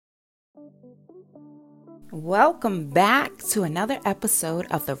Welcome back to another episode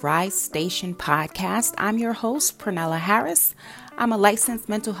of the Rise Station podcast. I'm your host, Pernella Harris. I'm a licensed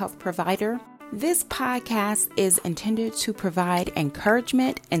mental health provider. This podcast is intended to provide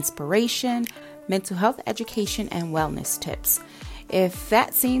encouragement, inspiration, mental health education, and wellness tips. If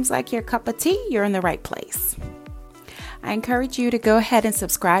that seems like your cup of tea, you're in the right place. I encourage you to go ahead and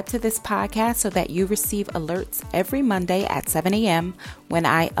subscribe to this podcast so that you receive alerts every Monday at 7 a.m. when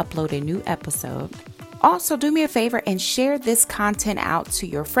I upload a new episode. Also, do me a favor and share this content out to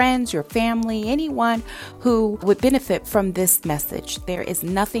your friends, your family, anyone who would benefit from this message. There is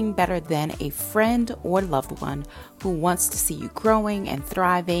nothing better than a friend or loved one who wants to see you growing and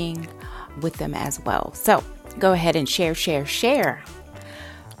thriving with them as well. So go ahead and share.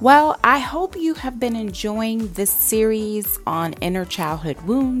 Well, I hope you have been enjoying this series on inner childhood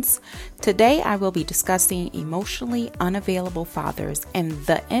wounds. Today, I will be discussing emotionally unavailable fathers and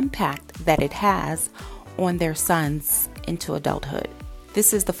the impact that it has on their sons into adulthood.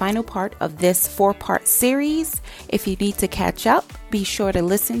 This is the final part of this 4-part series. If you need to catch up, be sure to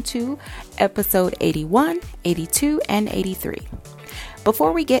listen to episode 81, 82, and 83.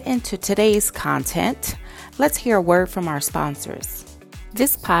 Before we get into today's content, let's hear a word from our sponsors.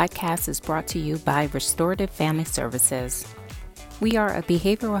 This podcast is brought to you by Restorative Family Services. We are a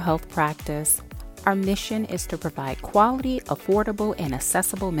behavioral health practice. Our mission is to provide quality, affordable, and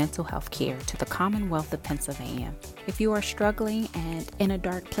accessible mental health care to the Commonwealth of Pennsylvania. If you are struggling and in a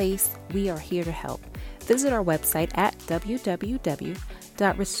dark place, we are here to help. Visit our website at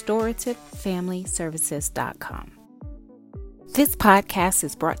www.restorativefamilyservices.com. This podcast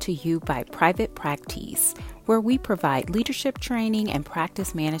is brought to you by Private Practice, where we provide leadership training and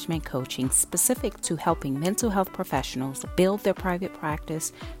practice management coaching specific to helping mental health professionals build their private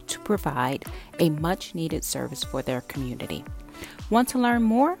practice to provide a much-needed service for their community. Want to learn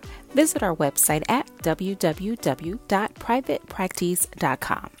more? Visit our website at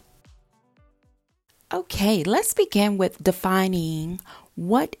www.privatepractice.com. Okay, let's begin with defining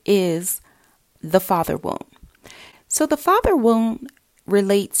what is the father wound. So the father wound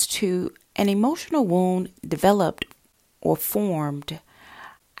relates to an emotional wound developed or formed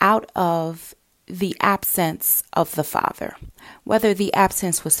out of the absence of the father. Whether the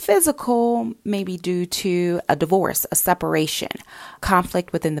absence was physical, maybe due to a divorce, a separation,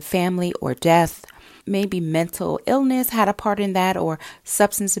 conflict within the family, or death. Maybe mental illness had a part in that, or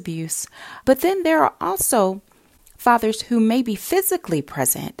substance abuse. But then there are also fathers who may be physically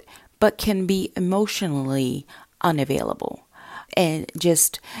present, but can be emotionally unavailable and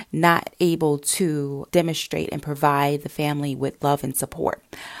just not able to demonstrate and provide the family with love and support.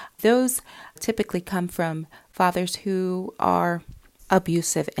 Those typically come from fathers who are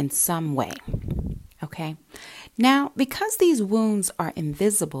abusive in some way. Okay. Now, because these wounds are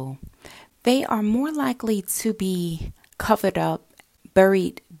invisible, they are more likely to be covered up,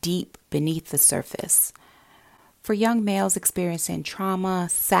 buried deep beneath the surface. For young males experiencing trauma,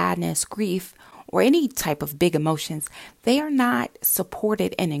 sadness, grief, or any type of big emotions, they are not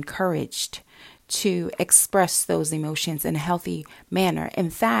supported and encouraged to express those emotions in a healthy manner. In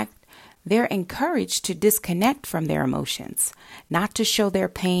fact, they're encouraged to disconnect from their emotions, not to show their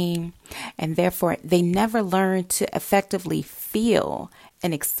pain, and therefore they never learn to effectively feel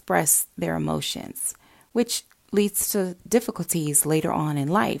and express their emotions, which leads to difficulties later on in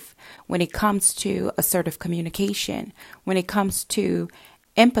life when it comes to assertive communication, when it comes to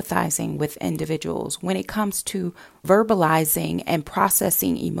empathizing with individuals, when it comes to verbalizing and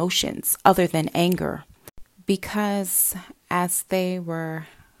processing emotions other than anger. Because as they were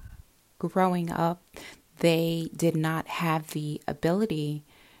growing up, they did not have the ability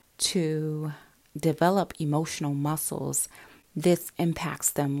to develop emotional muscles. This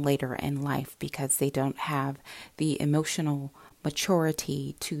impacts them later in life because they don't have the emotional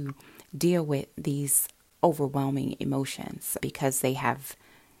maturity to deal with these overwhelming emotions because they have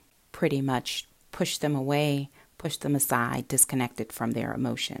pretty much pushed them away, pushed them aside, disconnected from their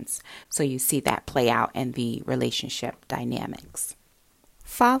emotions. So you see that play out in the relationship dynamics.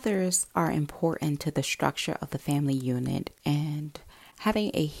 Fathers are important to the structure of the family unit, and having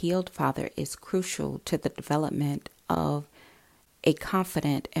a healed father is crucial to the development of a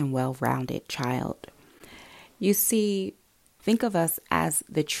confident and well-rounded child. You see, think of us as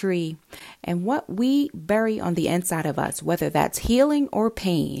the tree, and what we bury on the inside of us, whether that's healing or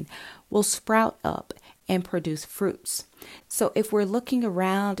pain, will sprout up and produce fruits. So if we're looking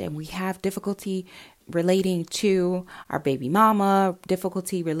around and we have difficulty relating to our baby mama,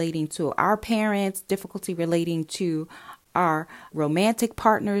 difficulty relating to our parents, difficulty relating to our romantic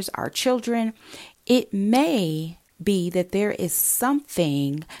partners, our children, it may be that there is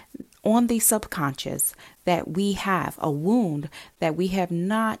something on the subconscious that we have a wound that we have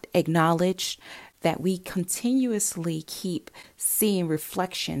not acknowledged, that we continuously keep seeing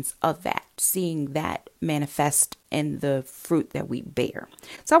reflections of that, seeing that manifest in the fruit that we bear.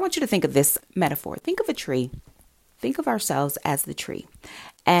 So I want you to think of this metaphor. Think of a tree. Think of ourselves as the tree.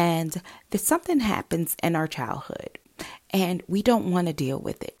 And that something happens in our childhood and we don't want to deal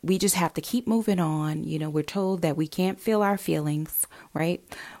with it. We just have to keep moving on. We're told that we can't feel our feelings, right?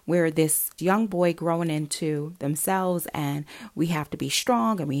 We're this young boy growing into themselves and we have to be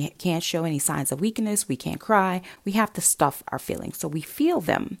strong and we can't show any signs of weakness. We can't cry. We have to stuff our feelings. So we feel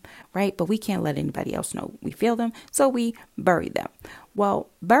them, right? But we can't let anybody else know we feel them. So we bury them. Well,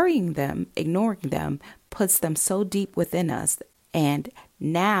 burying them, ignoring them, puts them so deep within us. And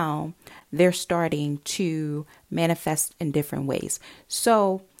now they're starting to manifest in different ways.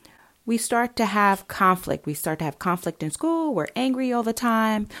 So we start to have conflict. We start to have conflict in school. We're angry all the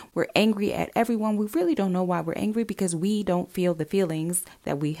time. We're angry at everyone. We really don't know why we're angry because we don't feel the feelings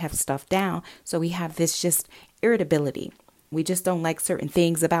that we have stuffed down. So we have this just irritability. We just don't like certain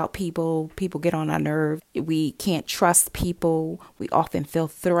things about people. People get on our nerves. We can't trust people. We often feel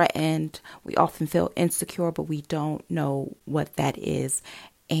threatened. We often feel insecure, but we don't know what that is.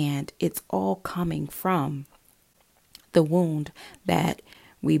 And it's all coming from the wound that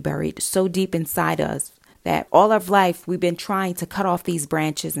we buried so deep inside us that all of life we've been trying to cut off these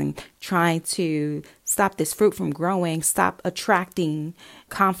branches and trying to stop this fruit from growing, stop attracting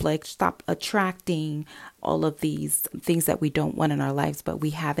conflict, stop attracting all of these things that we don't want in our lives, but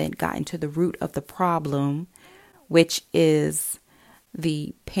we haven't gotten to the root of the problem, which is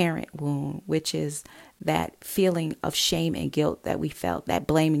the parent wound, which is that feeling of shame and guilt that we felt, that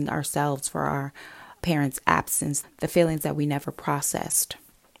blaming ourselves for our parents' absence, the feelings that we never processed.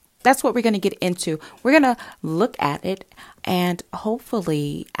 That's what we're going to get into. We're going to look at it, and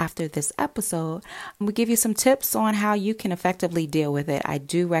hopefully after this episode, we'll give you some tips on how you can effectively deal with it. I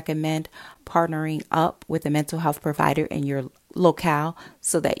do recommend partnering up with a mental health provider in your locale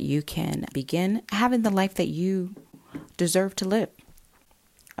so that you can begin having the life that you deserve to live.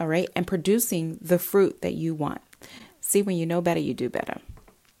 All right. And producing the fruit that you want. See, when you know better, you do better.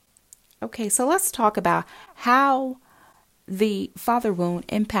 Okay. So let's talk about how the father wound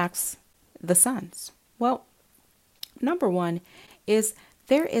impacts the sons. Well, number one is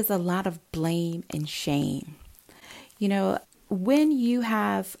there is a lot of blame and shame. When you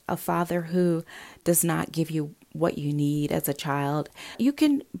have a father who does not give you what you need as a child, you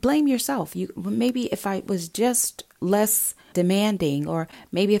can blame yourself. Maybe if I was just less demanding, or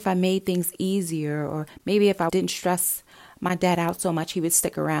maybe if I made things easier, or maybe if I didn't stress my dad out so much, he would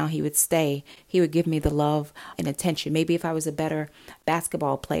stick around, he would stay, he would give me the love and attention. Maybe if I was a better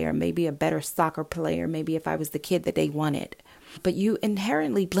basketball player, maybe a better soccer player, maybe if I was the kid that they wanted. But you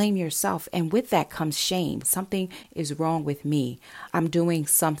inherently blame yourself, and with that comes shame. Something is wrong with me. I'm doing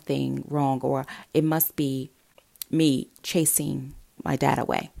something wrong, or it must be me chasing my dad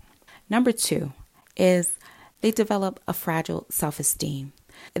away. Number two is they develop a fragile self-esteem.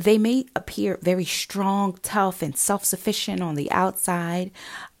 They may appear very strong, tough, and self-sufficient on the outside,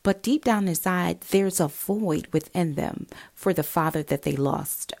 but deep down inside, there's a void within them for the father that they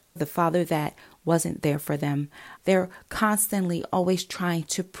lost, the father that wasn't there for them. They're constantly always trying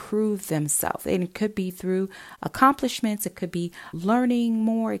to prove themselves. And it could be through accomplishments. It could be learning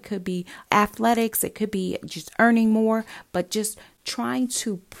more. It could be athletics. It could be just earning more, but just trying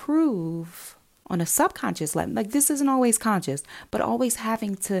to prove on a subconscious level. Like, this isn't always conscious, but always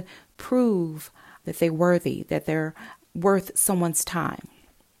having to prove that they're worthy, that they're worth someone's time.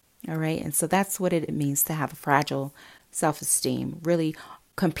 All right. And so that's what it means to have a fragile self-esteem, really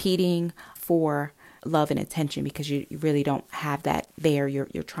competing for love and attention because you really don't have that there. You're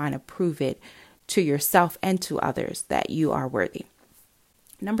trying to prove it to yourself and to others that you are worthy.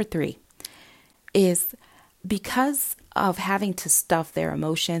 Number three is because of having to stuff their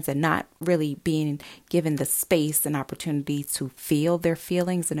emotions and not really being given the space and opportunity to feel their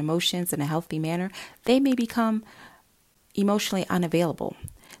feelings and emotions in a healthy manner, they may become emotionally unavailable.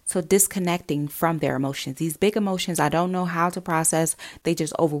 So disconnecting from their emotions. These big emotions, I don't know how to process. They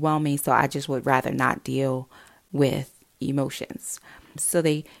just overwhelm me. So I just would rather not deal with emotions. So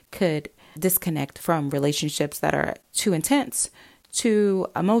they could disconnect from relationships that are too intense, too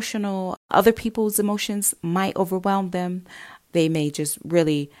emotional. Other people's emotions might overwhelm them. They may just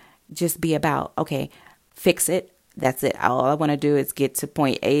really just be about, okay, fix it. That's it. All I want to do is get to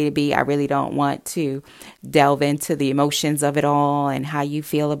point A to B. I really don't want to delve into the emotions of it all and how you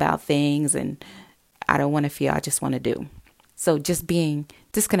feel about things. And I don't want to feel, I just want to do. So just being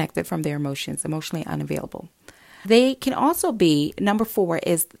disconnected from their emotions, emotionally unavailable. They can also be, number four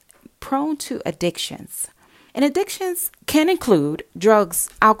is prone to addictions. And addictions can include drugs,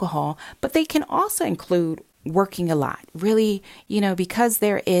 alcohol, but they can also include working a lot. Really, because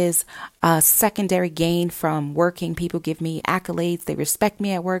there is a secondary gain from working. People give me accolades. They respect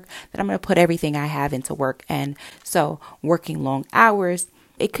me at work, that I'm going to put everything I have into work. And so working long hours,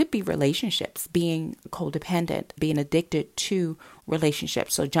 it could be relationships, being codependent, being addicted to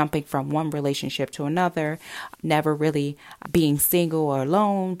relationships. So jumping from one relationship to another, never really being single or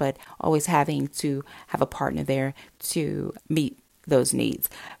alone, but always having to have a partner there to meet those needs.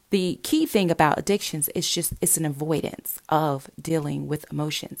 The key thing about addictions is it's an avoidance of dealing with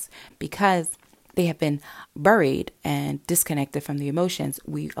emotions because they have been buried and disconnected from the emotions.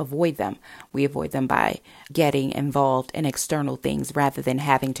 We avoid them. We avoid them by getting involved in external things rather than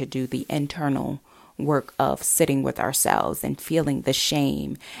having to do the internal work of sitting with ourselves and feeling the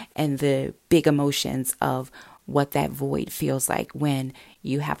shame and the big emotions of what that void feels like when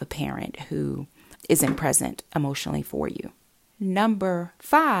you have a parent who isn't present emotionally for you. Number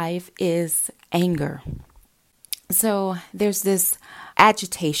 5 is anger. So there's this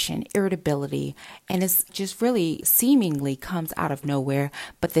agitation, irritability, and it's just really seemingly comes out of nowhere.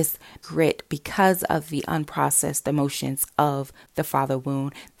 But this grit, because of the unprocessed emotions of the father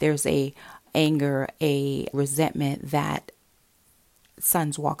wound, there's a anger, a resentment that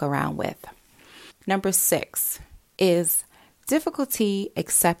sons walk around with. Number 6 is difficulty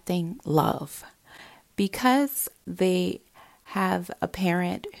accepting love. Because they have a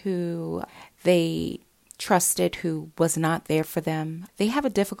parent who they trusted who was not there for them, they have a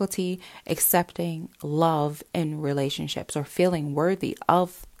difficulty accepting love in relationships or feeling worthy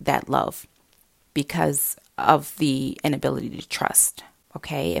of that love because of the inability to trust.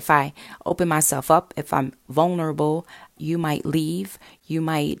 Okay, if I open myself up, if I'm vulnerable, you might leave, you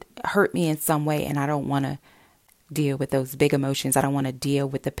might hurt me in some way, and I don't want to deal with those big emotions. I don't want to deal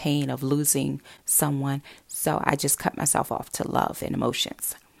with the pain of losing someone. So I just cut myself off to love and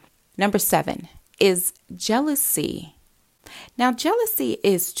emotions. Number 7 is jealousy. Now, jealousy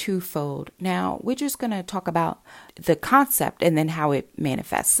is twofold. Now, we're just going to talk about the concept and then how it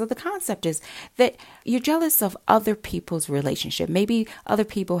manifests. So the concept is that you're jealous of other people's relationship. Maybe other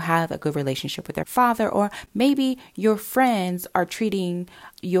people have a good relationship with their father, or maybe your friends are treating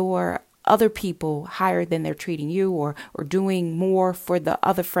your other people higher than they're treating you, or doing more for the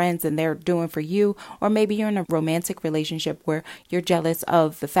other friends than they're doing for you. Or maybe you're in a romantic relationship where you're jealous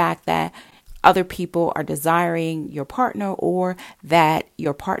of the fact that other people are desiring your partner, or that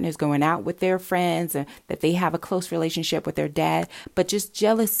your partner is going out with their friends and that they have a close relationship with their dad. But just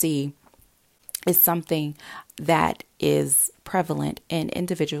jealousy is something that is prevalent in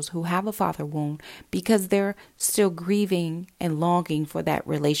individuals who have a father wound because they're still grieving and longing for that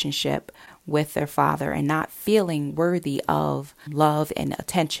relationship with their father and not feeling worthy of love and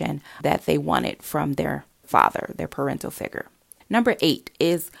attention that they wanted from their father, their parental figure. Number 8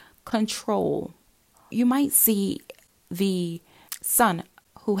 is control. You might see the son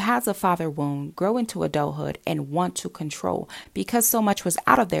who has a father wound grow into adulthood and want to control because so much was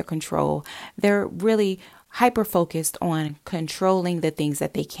out of their control. They're really hyper focused on controlling the things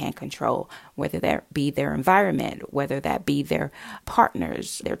that they can't control, whether that be their environment, whether that be their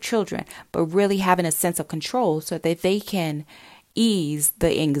partners, their children, but really having a sense of control so that they can ease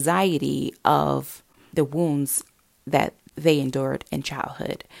the anxiety of the wounds that they endured in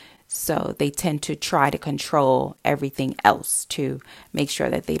childhood. So they tend to try to control everything else to make sure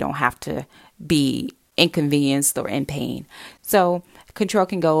that they don't have to be inconvenienced or in pain. So control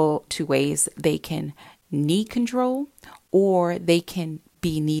can go 2 ways. They can need control, or they can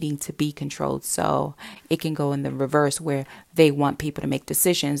be needing to be controlled. So it can go in the reverse where they want people to make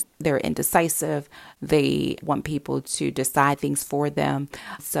decisions. They're indecisive. They want people to decide things for them.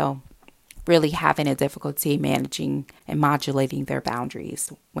 So really having a difficulty managing and modulating their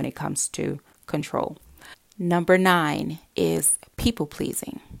boundaries when it comes to control. Number 9 is people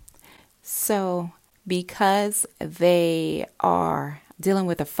pleasing. So because they are dealing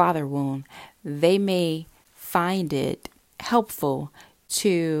with a father wound, they may find it helpful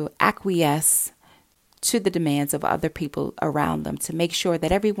to acquiesce to the demands of other people around them to make sure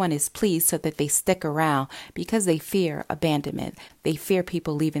that everyone is pleased so that they stick around because they fear abandonment. They fear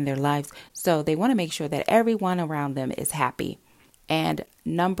people leaving their lives. So they want to make sure that everyone around them is happy. And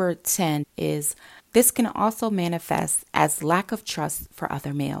number 10 is this can also manifest as lack of trust for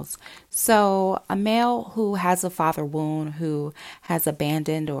other males. So a male who has a father wound, who has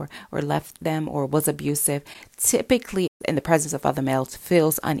abandoned or left them or was abusive, typically in the presence of other males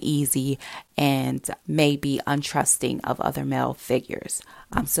feels uneasy and may be untrusting of other male figures.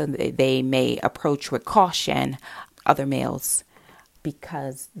 So they may approach with caution other males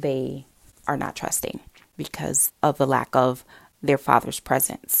because they are not trusting, because of the lack of their father's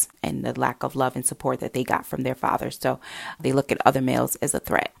presence and the lack of love and support that they got from their father. So they look at other males as a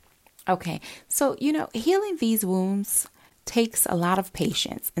threat. Okay, so, healing these wounds takes a lot of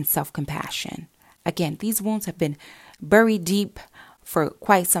patience and self-compassion. Again, these wounds have been buried deep for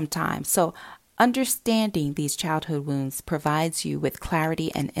quite some time. So understanding these childhood wounds provides you with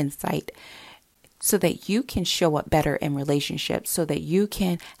clarity and insight so that you can show up better in relationships, so that you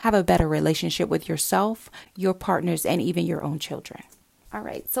can have a better relationship with yourself, your partners, and even your own children. All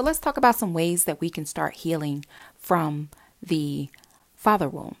right, so let's talk about some ways that we can start healing from the father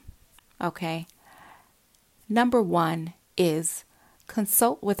wound. Okay. Number one is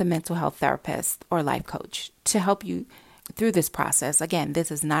consult with a mental health therapist or life coach to help you through this process. Again,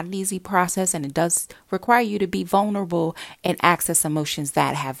 this is not an easy process, and it does require you to be vulnerable and access emotions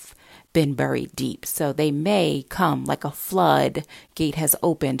that have been buried deep. So they may come like a flood gate has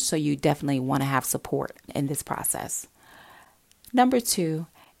opened. So you definitely want to have support in this process. Number two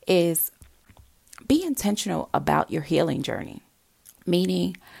is be intentional about your healing journey,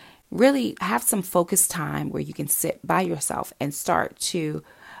 meaning really have some focused time where you can sit by yourself and start to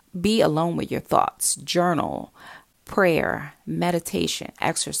be alone with your thoughts, journal, prayer, meditation,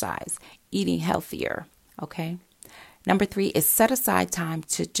 exercise, eating healthier. Okay. Number three is set aside time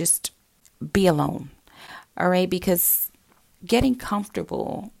to just be alone. All right. Because getting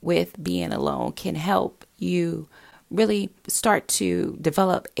comfortable with being alone can help you really start to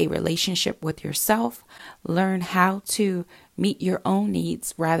develop a relationship with yourself, learn how to meet your own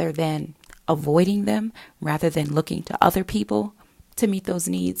needs rather than avoiding them, rather than looking to other people to meet those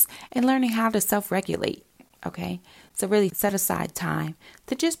needs, and learning how to self-regulate. Okay. So really set aside time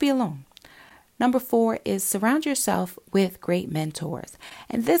to just be alone. Number four is surround yourself with great mentors.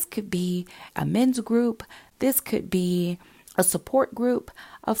 And this could be a men's group. This could be a support group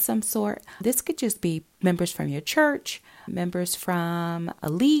of some sort. This could just be members from your church, members from a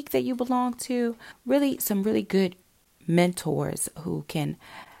league that you belong to. Really, some really good mentors who can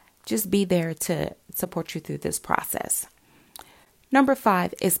just be there to support you through this process. Number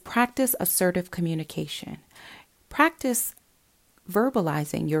five is practice assertive communication. Practice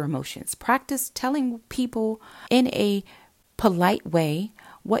verbalizing your emotions. Practice telling people in a polite way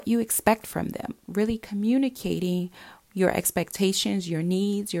what you expect from them. Really communicating your expectations, your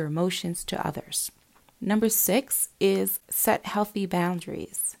needs, your emotions to others. Number six is set healthy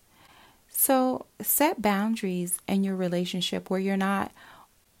boundaries. So set boundaries in your relationship where you're not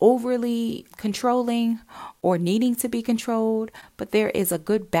overly controlling or needing to be controlled, but there is a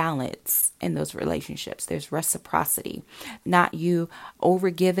good balance in those relationships. There's reciprocity, not you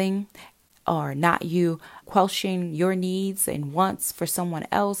overgiving or not you quelching your needs and wants for someone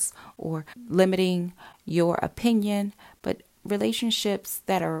else or limiting your opinion, but relationships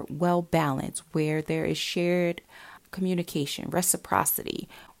that are well balanced, where there is shared communication, reciprocity,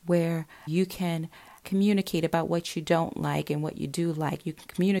 where you can communicate about what you don't like and what you do like. You can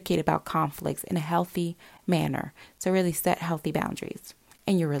communicate about conflicts in a healthy manner. So really set healthy boundaries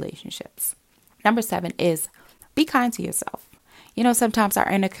in your relationships. Number seven is be kind to yourself. Sometimes our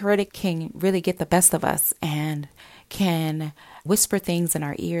inner critic can really get the best of us and can whisper things in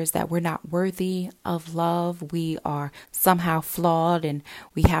our ears that we're not worthy of love. We are somehow flawed and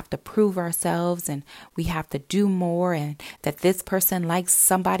we have to prove ourselves and we have to do more, and that this person likes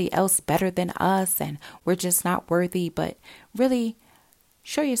somebody else better than us and we're just not worthy. But really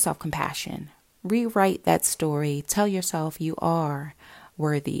show yourself compassion. Rewrite that story. Tell yourself you are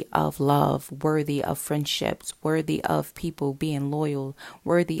worthy of love, worthy of friendships, worthy of people being loyal,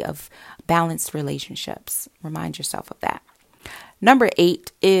 worthy of balanced relationships. Remind yourself of that. Number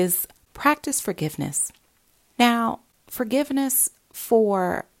 8 is practice forgiveness. Now, forgiveness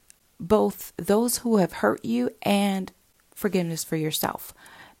for both those who have hurt you and forgiveness for yourself.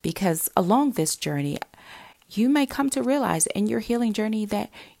 Because along this journey, you may come to realize in your healing journey that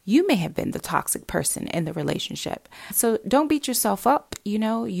you may have been the toxic person in the relationship. So don't beat yourself up.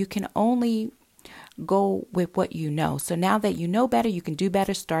 You can only go with what you know. So now that you know better, you can do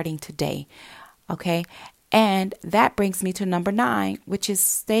better starting today. Okay. And that brings me to number 9, which is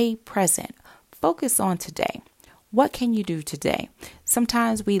stay present. Focus on today. What can you do today?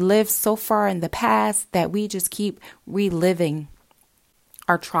 Sometimes we live so far in the past that we just keep reliving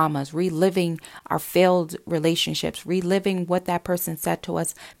our traumas, reliving our failed relationships, reliving what that person said to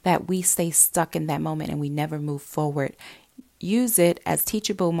us, that we stay stuck in that moment and we never move forward. Use it as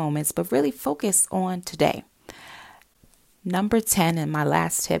teachable moments, but really focus on today. Number 10, and my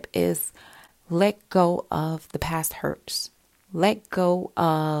last tip, is let go of the past hurts. Let go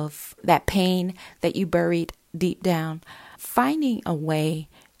of that pain that you buried deep down. finding a way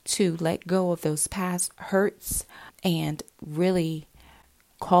to let go of those past hurts and really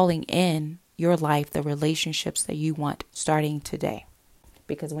calling in your life the relationships that you want starting today.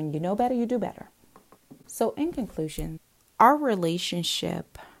 Because when you know better, you do better. So in conclusion, our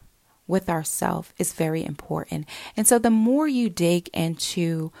relationship with ourselves is very important. And so the more you dig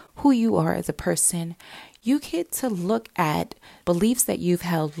into who you are as a person, you get to look at beliefs that you've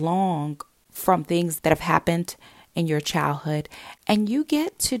held long from things that have happened in your childhood, and you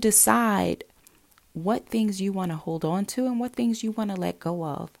get to decide what things you want to hold on to and what things you want to let go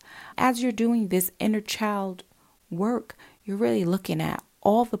of. As you're doing this inner child work, you're really looking at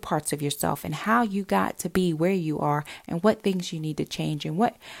all the parts of yourself and how you got to be where you are and what things you need to change and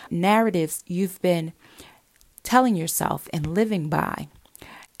what narratives you've been telling yourself and living by.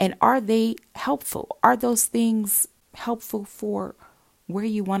 And are they helpful? Are those things helpful for where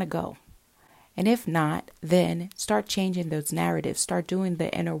you want to go? And if not, then start changing those narratives, start doing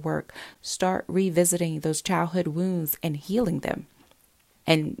the inner work, start revisiting those childhood wounds and healing them,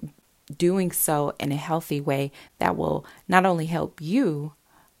 and doing so in a healthy way that will not only help you,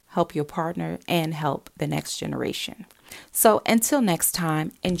 help your partner, and help the next generation. So until next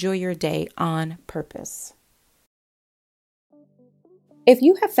time, enjoy your day on purpose. If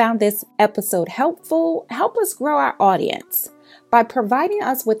you have found this episode helpful, help us grow our audience. By providing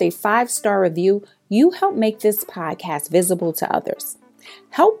us with a 5-star review, you help make this podcast visible to others.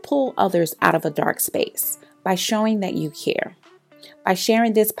 Help pull others out of a dark space by showing that you care, by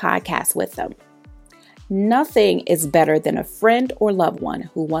sharing this podcast with them. Nothing is better than a friend or loved one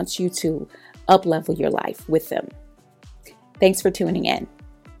who wants you to up-level your life with them. Thanks for tuning in.